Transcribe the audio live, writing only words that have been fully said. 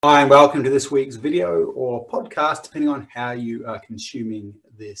Hi, and welcome to this week's video or podcast, depending on how you are consuming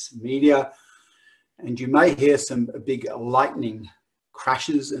this media. And you may hear some big lightning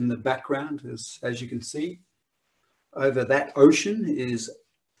crashes in the background, as you can see. Over that ocean is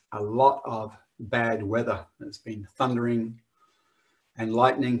a lot of bad weather. It's been thundering and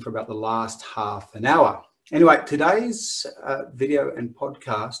lightning for about the last half an hour. Anyway, today's video and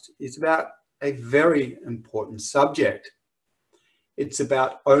podcast is about a very important subject. It's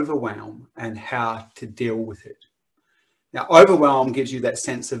about overwhelm and how to deal with it. Now, overwhelm gives you that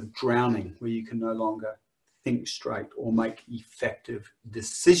sense of drowning where you can no longer think straight or make effective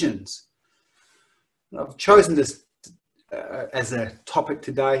decisions. I've chosen this as a topic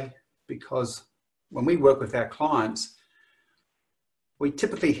today because when we work with our clients, we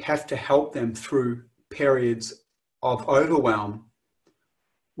typically have to help them through periods of overwhelm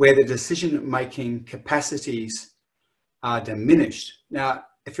where the decision-making capacities are diminished. Now,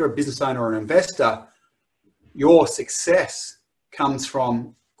 if you're a business owner or an investor, your success comes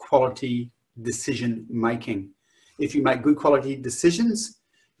from quality decision making. If you make good quality decisions,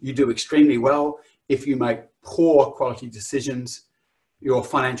 you do extremely well. If you make poor quality decisions, your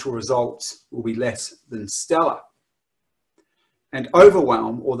financial results will be less than stellar. And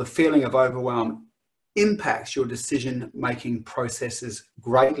overwhelm, or the feeling of overwhelm, impacts your decision making processes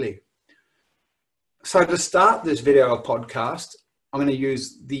greatly. So to start this video or podcast, I'm going to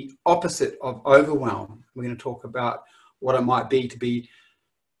use the opposite of overwhelm. We're going to talk about what it might be to be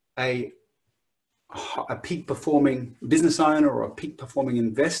a peak performing business owner or a peak performing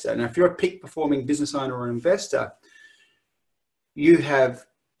investor. Now, if you're a peak performing business owner or investor, you have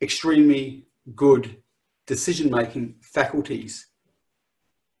extremely good decision-making faculties.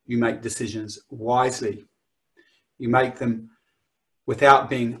 You make decisions wisely. You make them without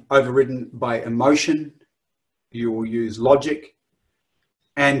being overridden by emotion. You will use logic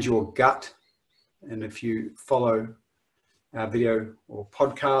and your gut. And if you follow our video or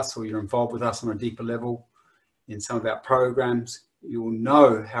podcasts, or you're involved with us on a deeper level in some of our programs, you will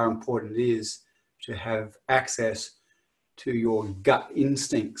know how important it is to have access to your gut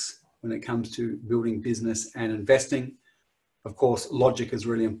instincts when it comes to building business and investing. Of course, logic is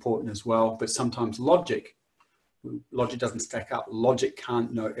really important as well, but sometimes logic doesn't stack up. Logic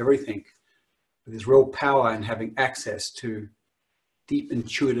can't know everything. But there's real power in having access to deep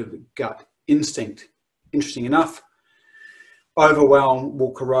intuitive gut instinct. Interesting enough, overwhelm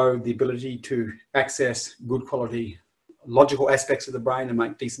will corrode the ability to access good quality logical aspects of the brain and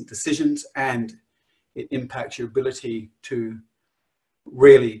make decent decisions, and it impacts your ability to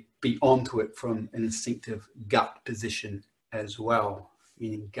really be onto it from an instinctive gut position as well,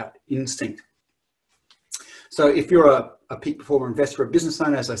 meaning gut instinct. So if you're a peak performer investor or a business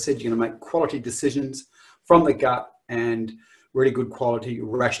owner, as I said, you're going to make quality decisions from the gut and really good quality,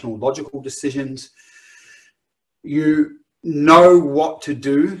 rational, logical decisions. You know what to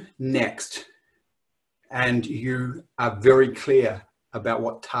do next, and you are very clear about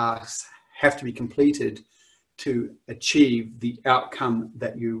what tasks have to be completed to achieve the outcome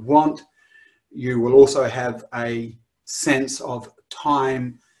that you want. You will also have a sense of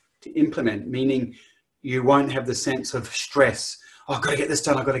time to implement, meaning you won't have the sense of stress. Oh, I've got to get this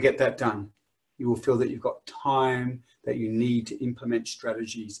done. I've got to get that done. You will feel that you've got time that you need to implement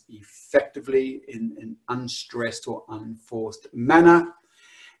strategies effectively in an unstressed or unforced manner.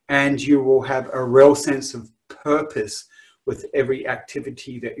 And you will have a real sense of purpose with every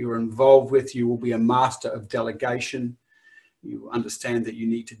activity that you're involved with. You will be a master of delegation. You understand that you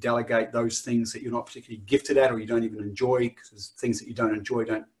need to delegate those things that you're not particularly gifted at or you don't even enjoy, because things that you don't enjoy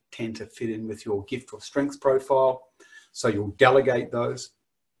don't tend to fit in with your gift or strengths profile. So you'll delegate those.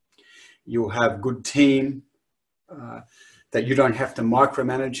 You'll have good team that you don't have to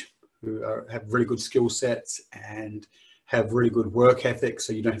micromanage, who have really good skill sets and have really good work ethic,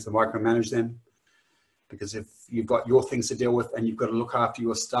 so you don't have to micromanage them. Because if you've got your things to deal with and you've got to look after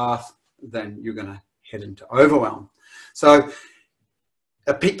your staff, then you're going to head into overwhelm. So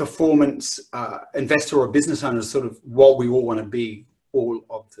a peak performance investor or business owner is sort of what we all want to be all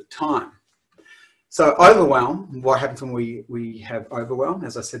of the time. So overwhelm, what happens when we have overwhelm?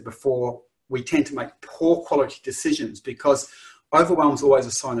 As I said before, we tend to make poor quality decisions because overwhelm is always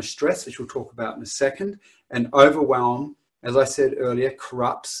a sign of stress, which we'll talk about in a second. And overwhelm, as I said earlier,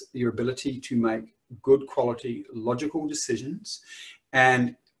 corrupts your ability to make good quality logical decisions,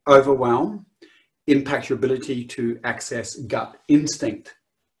 and overwhelm impacts your ability to access gut instinct.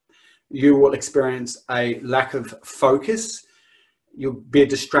 You will experience a lack of focus You'll be a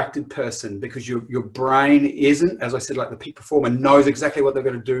distracted person because your brain isn't, as I said, like the peak performer knows exactly what they're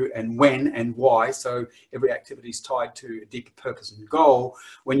going to do and when and why. So every activity is tied to a deeper purpose and goal.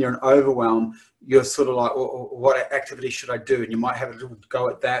 When you're in overwhelm, you're sort of like, well, what activity should I do? And you might have a little go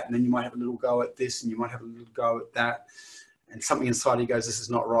at that, and then you might have a little go at this, and you might have a little go at that. And something inside you goes, this is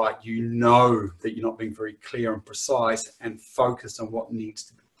not right. You know that you're not being very clear and precise and focused on what needs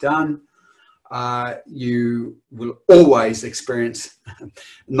to be done. You will always experience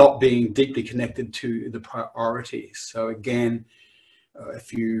not being deeply connected to the priorities. So again,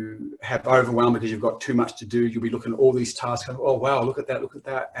 if you have overwhelm because you've got too much to do, you'll be looking at all these tasks, and, oh wow, look at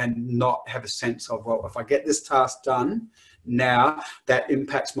that, and not have a sense of, well, if I get this task done now, that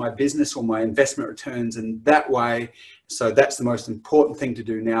impacts my business or my investment returns in that way. So that's the most important thing to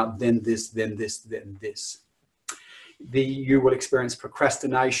do now, then this, then this, then this. You will experience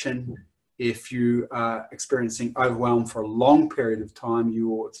procrastination. If you are experiencing overwhelm for a long period of time, you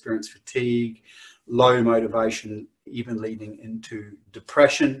will experience fatigue, low motivation, even leading into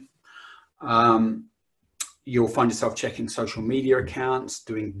depression. You'll find yourself checking social media accounts,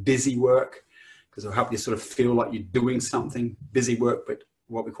 doing busy work, because it'll help you sort of feel like you're doing something, busy work, but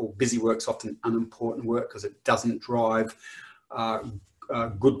what we call busy work is often unimportant work because it doesn't drive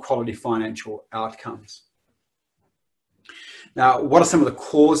good quality financial outcomes. Now, what are some of the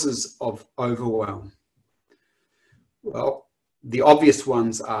causes of overwhelm? Well, the obvious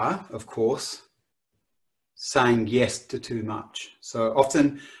ones are, of course, saying yes to too much. So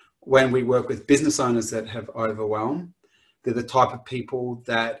often when we work with business owners that have overwhelm, they're the type of people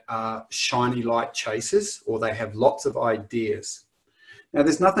that are shiny light chasers, or they have lots of ideas. Now,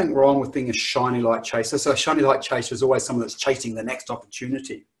 there's nothing wrong with being a shiny light chaser. So a shiny light chaser is always someone that's chasing the next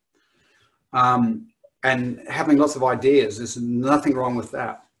opportunity. And having lots of ideas, there's nothing wrong with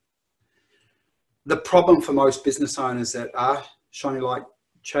that. The problem for most business owners that are shiny light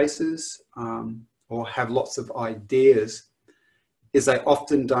chasers or have lots of ideas is they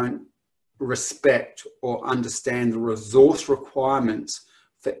often don't respect or understand the resource requirements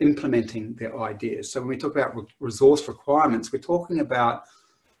for implementing their ideas. So when we talk about resource requirements, we're talking about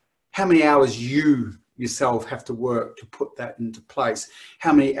how many hours you yourself have to work to put that into place,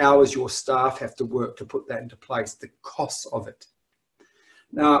 how many hours your staff have to work to put that into place, the costs of it.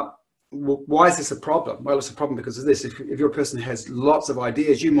 Now, why is this a problem? Well, it's a problem because of this. If you're a person who has lots of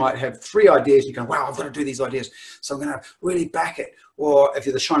ideas, you might have 3 ideas. You go, wow, I've got to do these ideas, so I'm going to really back it. Or if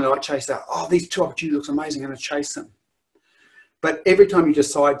you're the shiny light chaser, oh, these 2 opportunities look amazing, I'm going to chase them. But every time you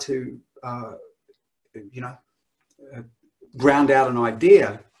decide to, ground out an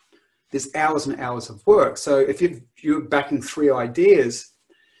idea, there's hours and hours of work. So if you're backing 3 ideas,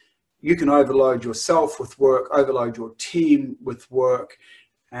 you can overload yourself with work, overload your team with work,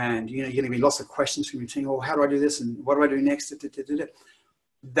 and you're going to be lots of questions from your team. Oh, how do I do this? And what do I do next?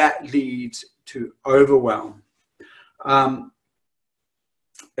 That leads to overwhelm.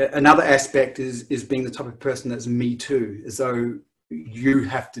 Another aspect is being the type of person that's me too, as though you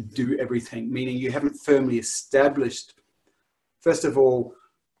have to do everything, meaning you haven't firmly established, first of all,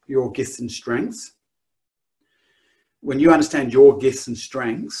 your gifts and strengths. When you understand your gifts and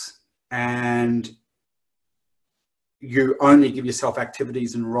strengths and you only give yourself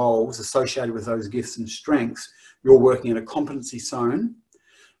activities and roles associated with those gifts and strengths, you're working in a competency zone,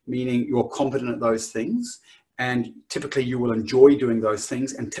 meaning you're competent at those things. And typically you will enjoy doing those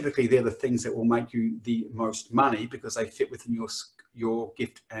things. And typically they're the things that will make you the most money because they fit within your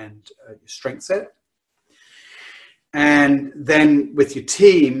gift and your strength set. And then with your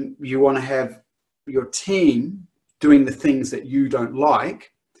team, you want to have your team doing the things that you don't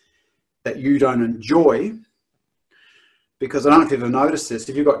like, that you don't enjoy. Because I don't know if you've ever noticed this,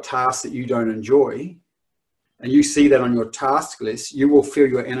 if you've got tasks that you don't enjoy, and you see that on your task list, you will feel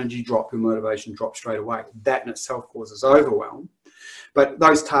your energy drop, your motivation drop straight away. That in itself causes overwhelm. But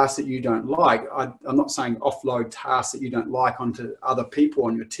those tasks that you don't like, I'm not saying offload tasks that you don't like onto other people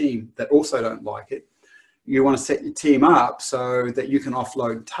on your team that also don't like it. You want to set your team up so that you can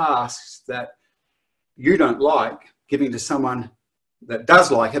offload tasks that you don't like, giving to someone that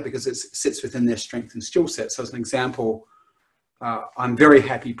does like it because it sits within their strength and skill set. So as an example, I'm very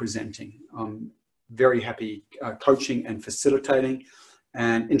happy presenting. I'm very happy coaching and facilitating.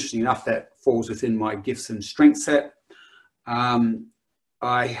 And interesting enough, that falls within my gifts and strength set.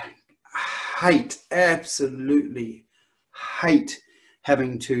 I absolutely hate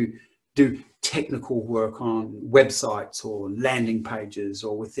having to do technical work on websites or landing pages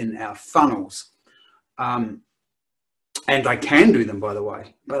or within our funnels. And I can do them, by the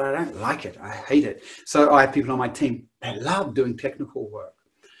way, but I don't like it. I hate it. So I have people on my team that love doing technical work.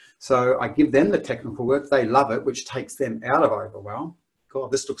 So I give them the technical work, they love it, which takes them out of overwhelm.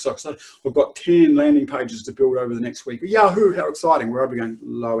 God, this looks so exciting. We've got 10 landing pages to build over the next week. Yahoo, how exciting. We're over going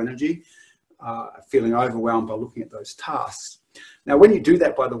low energy, feeling overwhelmed by looking at those tasks. Now, when you do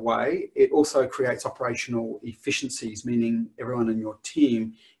that, by the way, it also creates operational efficiencies, meaning everyone in your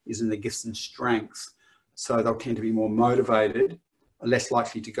team is in their gifts and strengths. So they'll tend to be more motivated, less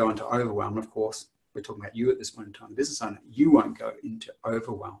likely to go into overwhelm. Of course, we're talking about you at this point in time, business owner. You won't go into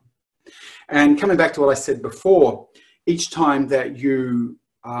overwhelm. And coming back to what I said before, each time that you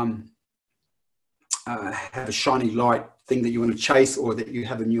have a shiny light thing that you want to chase, or that you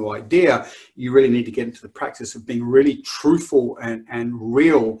have a new idea, you really need to get into the practice of being really truthful and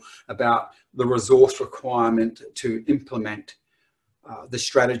real about the resource requirement to implement the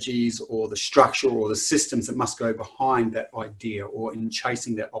strategies or the structure or the systems that must go behind that idea or in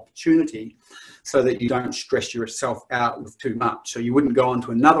chasing that opportunity, so that you don't stress yourself out with too much. So you wouldn't go on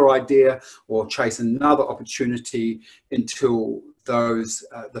to another idea or chase another opportunity until those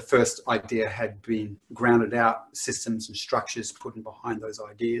the first idea had been grounded out, systems and structures put in behind those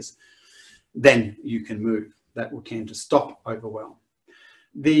ideas. Then you can move. That will tend to stop overwhelm.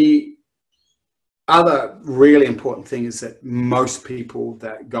 The other really important thing is that most people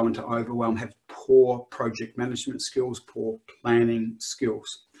that go into overwhelm have poor project management skills, poor planning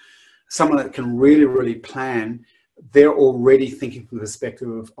skills. Someone that can really plan, they're already thinking from the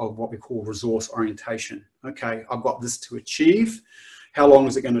perspective of what we call resource orientation. Okay, I've got this to achieve. How long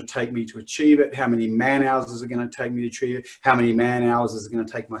is it going to take me to achieve it? How many man hours is it going to take me to achieve it? How many man hours is it going to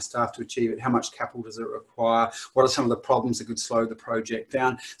take my staff to achieve it? How much capital does it require? What are some of the problems that could slow the project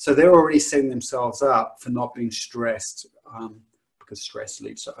down? So they're already setting themselves up for not being stressed, because stress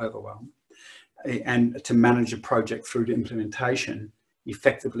leads to overwhelm, and to manage a project through to implementation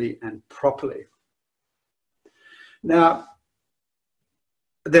effectively and properly. Now,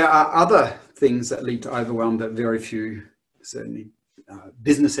 there are other things that lead to overwhelm that very few, certainly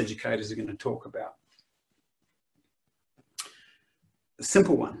business educators, are going to talk about. A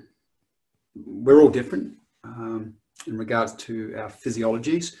simple one. We're all different in regards to our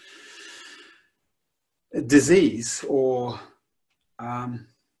physiologies. Disease or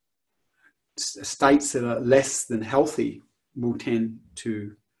states that are less than healthy will tend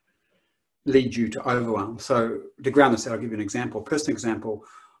to lead you to overwhelm. So to ground this out, I'll give you an example, personal example.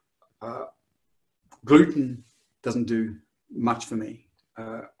 Gluten doesn't do much for me.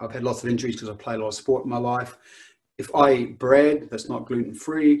 I've had lots of injuries because I've played a lot of sport in my life. If I eat bread that's not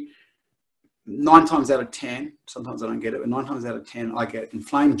gluten-free, 9 times out of 10, sometimes I don't get it, but 9 times out of 10, I get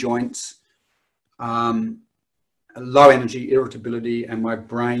inflamed joints, low energy, irritability, and my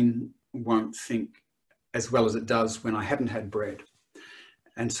brain won't think as well as it does when I haven't had bread.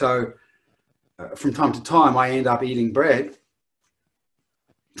 And so from time to time, I end up eating bread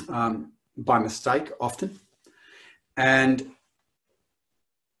by mistake often. And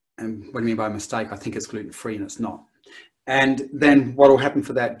what do you mean by mistake? I think it's gluten-free and it's not. And then what will happen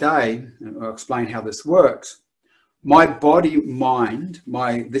for that day, and I'll explain how this works. My body, mind,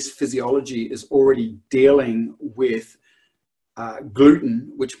 this physiology is already dealing with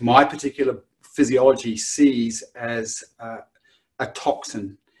gluten, which my particular physiology sees as a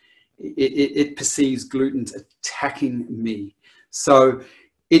toxin. It perceives gluten's attacking me. So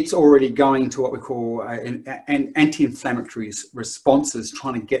it's already going to what we call an anti-inflammatory responses,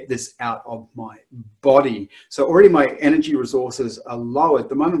 trying to get this out of my body. So already my energy resources are lowered.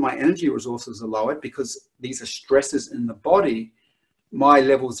 The moment my energy resources are lowered, because these are stresses in the body, my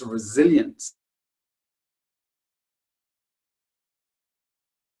levels of resilience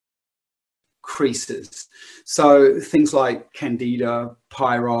increases. So things like candida,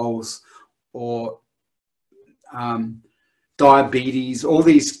 pyrroles, or diabetes, all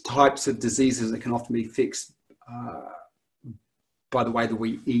these types of diseases that can often be fixed by the way that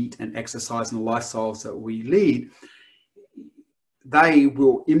we eat and exercise and the lifestyles that we lead, they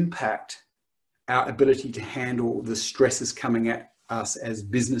will impact our ability to handle the stresses coming at us as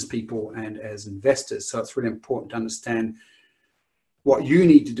business people and as investors. So it's really important to understand what you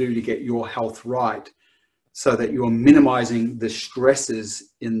need to do to get your health right, so that you're minimizing the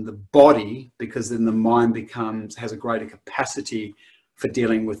stresses in the body, because then the mind has a greater capacity for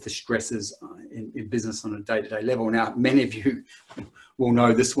dealing with the stresses in business on a day-to-day level. Now, many of you will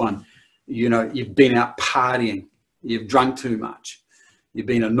know this one. You know, you've been out partying, you've drunk too much, you've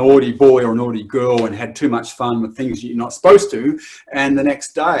been a naughty boy or a naughty girl and had too much fun with things you're not supposed to, and the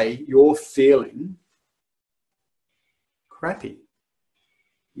next day you're feeling crappy.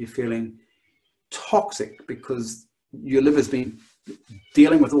 You're feeling toxic because your liver's been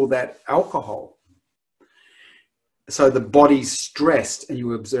dealing with all that alcohol. So the body's stressed and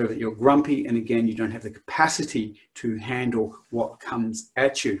you observe that you're grumpy, and again, you don't have the capacity to handle what comes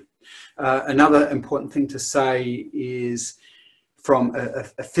at you. Another important thing to say is, from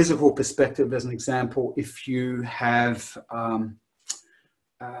a physical perspective, as an example, if you have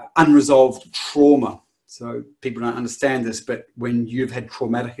unresolved trauma, so people don't understand this, but when you've had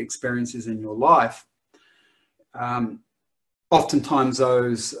traumatic experiences in your life, oftentimes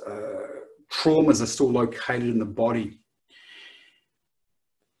those traumas are still located in the body,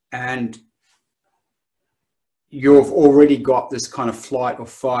 and you've already got this kind of flight or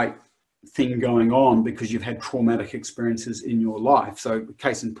fight thing going on because you've had traumatic experiences in your life. So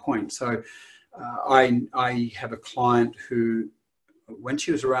case in point, so I have a client who, when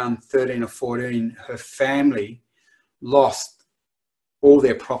she was around 13 or 14, her family lost all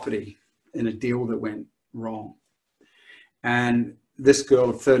their property in a deal that went wrong. And this girl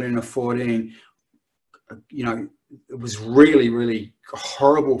of 13 or 14, you know, it was really, really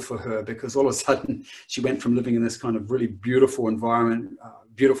horrible for her, because all of a sudden she went from living in this kind of really beautiful environment,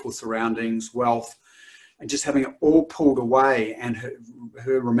 beautiful surroundings, wealth, and just having it all pulled away, and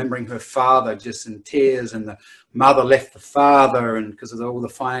her remembering her father just in tears, and the mother left the father, and because of all the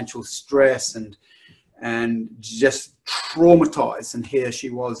financial stress, and just traumatized. And here she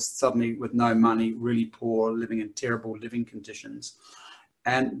was suddenly with no money, really poor, living in terrible living conditions.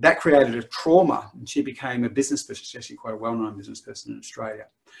 And that created a trauma, and she became a business person. She's actually quite a well-known business person in Australia.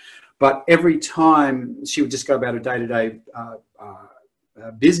 But every time she would just go about her day-to-day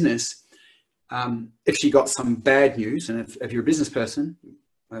business, if she got some bad news, and if you're a business person,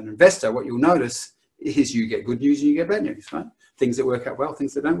 an investor, what you'll notice is you get good news and you get bad news, right? Things that work out well,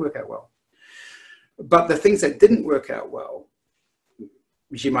 things that don't work out well. But the things that didn't work out well,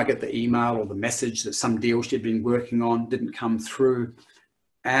 she might get the email or the message that some deal she'd been working on didn't come through.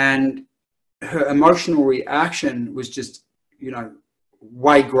 And her emotional reaction was just, you know,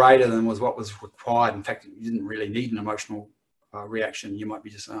 way greater than was what was required. In fact, you didn't really need an emotional reaction. You might be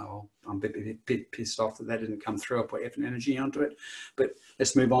just, oh, I'm a bit pissed off that didn't come through. I'll put effort and energy onto it. But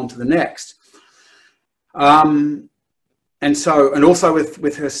let's move on to the next. And so, and also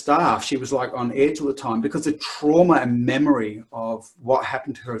with her staff, she was like on edge all the time, because the trauma and memory of what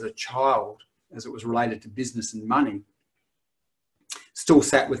happened to her as a child, as it was related to business and money, still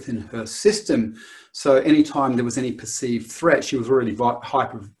sat within her system. So anytime there was any perceived threat, she was already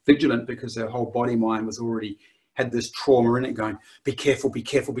hyper vigilant, because her whole body mind was already had this trauma in it going, be careful, be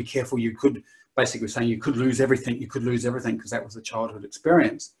careful, be careful. You could, basically saying you could lose everything, because that was a childhood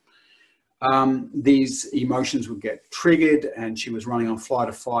experience. These emotions would get triggered, and she was running on flight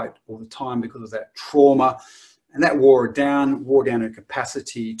or fight all the time because of that trauma. And that wore down her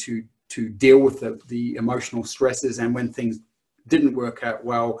capacity to deal with the emotional stresses. And when things didn't work out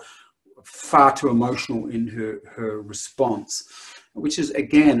well, far too emotional in her response, which is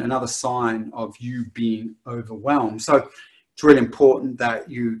again another sign of you being overwhelmed. So it's really important that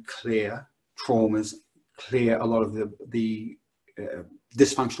you clear traumas, clear a lot of the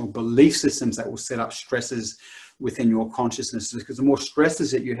dysfunctional belief systems that will set up stresses within your consciousness, because the more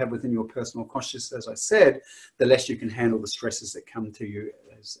stresses that you have within your personal consciousness, as I said, the less you can handle the stresses that come to you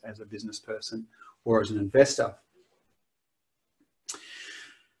as a business person or as an investor.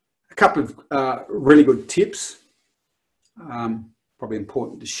 A couple of really good tips, probably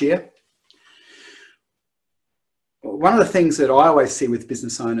important to share. One of the things that I always see with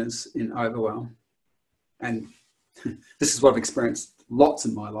business owners in overwhelm, and this is what I've experienced lots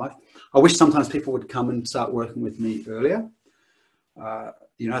in my life. I wish sometimes people would come and start working with me earlier.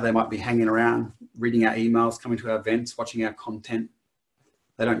 You know, they might be hanging around, reading our emails, coming to our events, watching our content.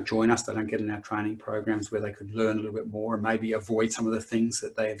 They don't join us. They don't get in our training programs where they could learn a little bit more and maybe avoid some of the things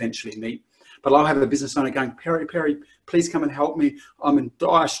that they eventually meet. But I'll have a business owner going, Perry, please come and help me. I'm in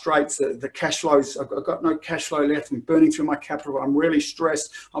dire straits. The cash flows, I've got no cash flow left. I'm burning through my capital. I'm really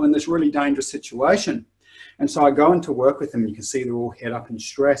stressed. I'm in this really dangerous situation. And so I go into work with them. You can see they're all head up and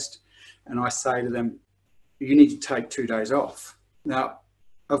stressed. And I say to them, you need to take 2 days off. Now,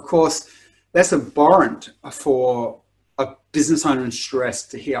 of course, that's abhorrent for a business owner in stress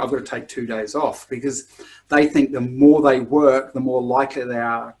to hear, I've got to take 2 days off, because they think the more they work, the more likely they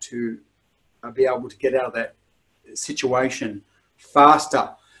are to be able to get out of that situation faster.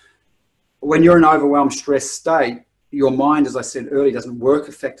 When you're in an overwhelmed, stressed state, your mind, as I said earlier, doesn't work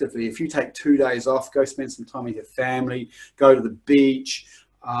effectively. If you take 2 days off, go spend some time with your family, go to the beach,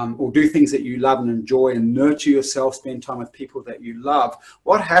 or do things that you love and enjoy and nurture yourself, spend time with people that you love,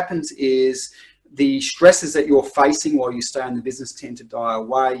 what happens is the stresses that you're facing while you stay in the business tend to die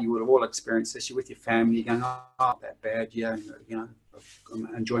away. You would have all experienced this. You're with your family, you're going, oh, not that bad, yeah, you know,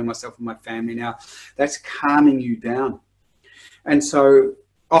 I'm enjoying myself with my family now. That's calming you down. And so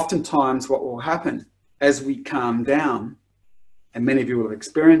oftentimes what will happen as we calm down, and many of you will have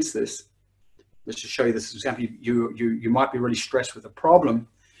experienced this, let's just show you this example. You might be really stressed with a problem,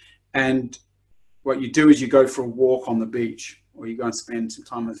 and what you do is you go for a walk on the beach, or you go and spend some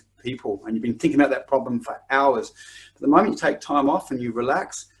time with people, and you've been thinking about that problem for hours. But the moment you take time off and you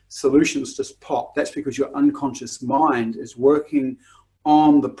relax, solutions just pop. That's because your unconscious mind is working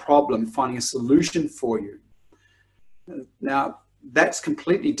on the problem, finding a solution for you. Now, that's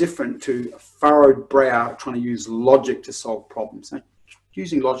completely different to a furrowed brow trying to use logic to solve problems. Now,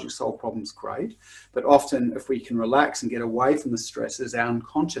 using logic to solve problems is great, but often if we can relax and get away from the stresses, our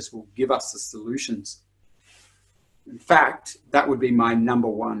unconscious will give us the solutions. In fact, that would be my number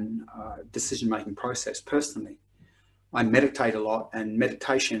one decision-making process personally. I meditate a lot, and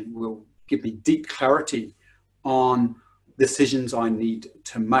meditation will give me deep clarity on decisions I need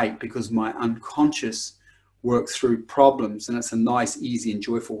to make, because my unconscious works through problems, and it's a nice, easy and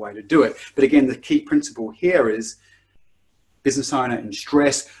joyful way to do it. But again, the key principle here is business owner in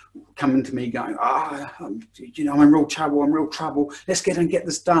stress coming to me going, I'm in real trouble. Let's get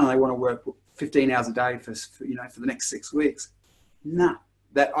this done. They want to work 15 hours a day for the next 6 weeks. No,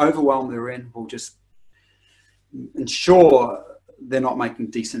 that overwhelm they're in will just ensure they're not making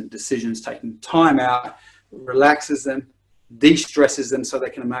decent decisions. Taking time out relaxes them, de-stresses them so they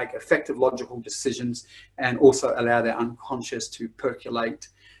can make effective logical decisions, and also allow their unconscious to percolate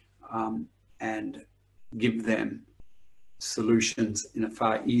and give them solutions in a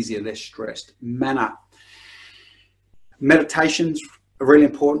far easier, less stressed manner. Meditation's really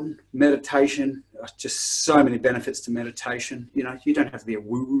important. Meditation, just so many benefits to meditation. You don't have to be a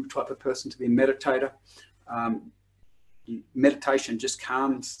woo-woo type of person to be a meditator. Meditation just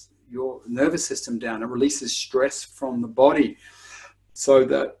calms your nervous system down. It releases stress from the body, so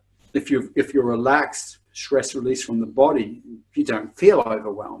that if you're relaxed, stress released from the body, you don't feel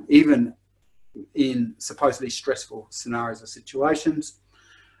overwhelmed, even in supposedly stressful scenarios or situations.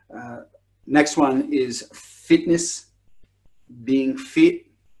 Next one is fitness. Being fit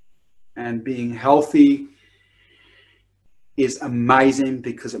and being healthy is amazing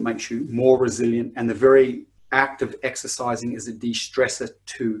because it makes you more resilient, and the very act of exercising is a de-stressor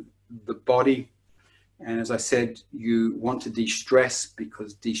to the body. And as I said, you want to de-stress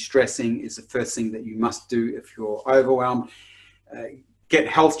because de-stressing is the first thing that you must do if you're overwhelmed. Get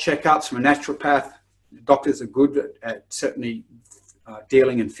health checkups from a naturopath. Doctors are good at certainly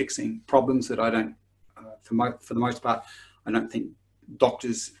dealing and fixing problems that I don't, for the most part, I don't think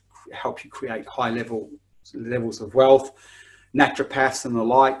doctors help you create high levels of wealth. Naturopaths and the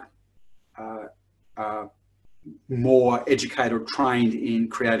like are more educated or trained in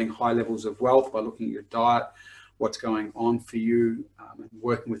creating high levels of wealth by looking at your diet, what's going on for you, and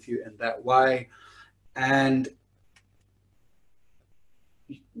working with you in that way. And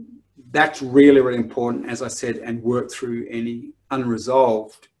that's really, really important, as I said, and work through any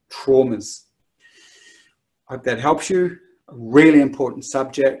unresolved traumas. I hope that helps you. A really important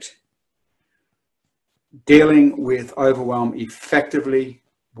subject. Dealing with overwhelm effectively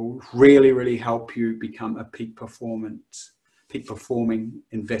will really, really help you become a peak performing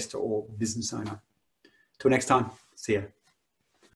investor or business owner. Till next time, see ya.